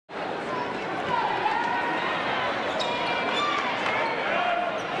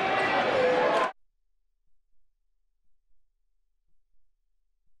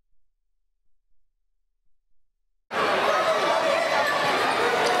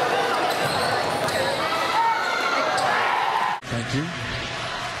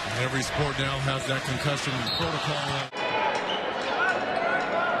Every sport now has that concussion protocol.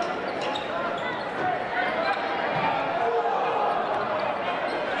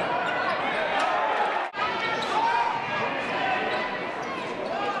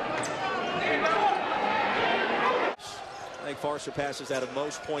 I think far surpasses that of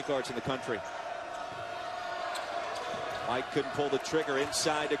most point guards in the country. Mike couldn't pull the trigger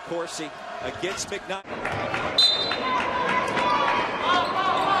inside to Corsi against McKnight.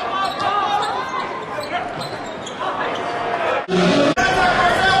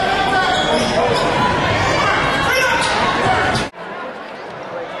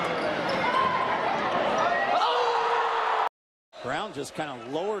 Brown just kind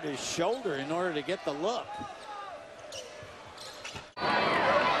of lowered his shoulder in order to get the look.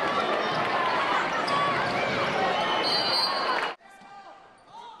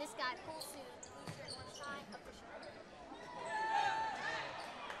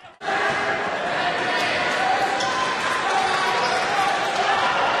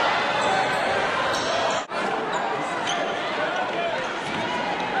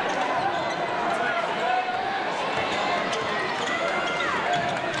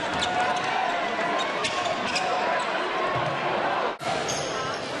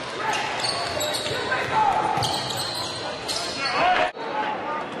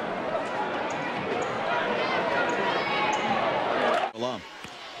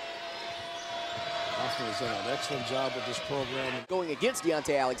 Hoffman has done an excellent job with this program. Going against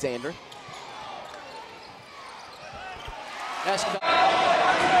Deontay Alexander.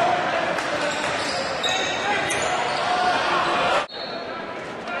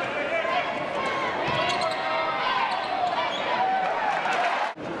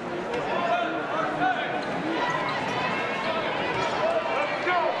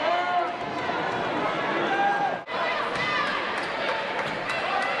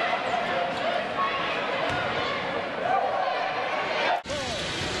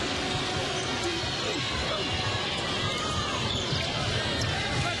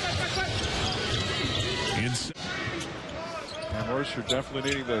 Mercer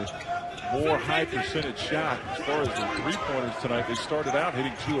definitely needing the more high percentage shot. As far as the three-pointers tonight, they started out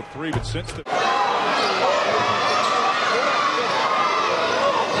hitting 2 of 3, but since the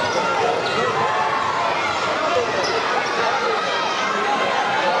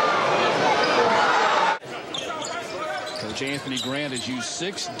Coach Anthony Grant has used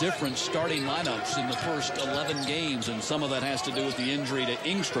 6 different starting lineups in the first 11 games, and some of that has to do with the injury to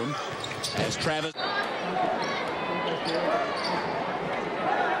Ingstrom as Travis.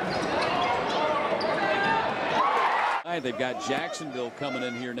 They've got Jacksonville coming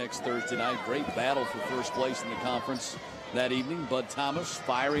in here next Thursday night. Great battle for first place in the conference that evening. Bud Thomas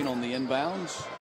firing on the inbounds.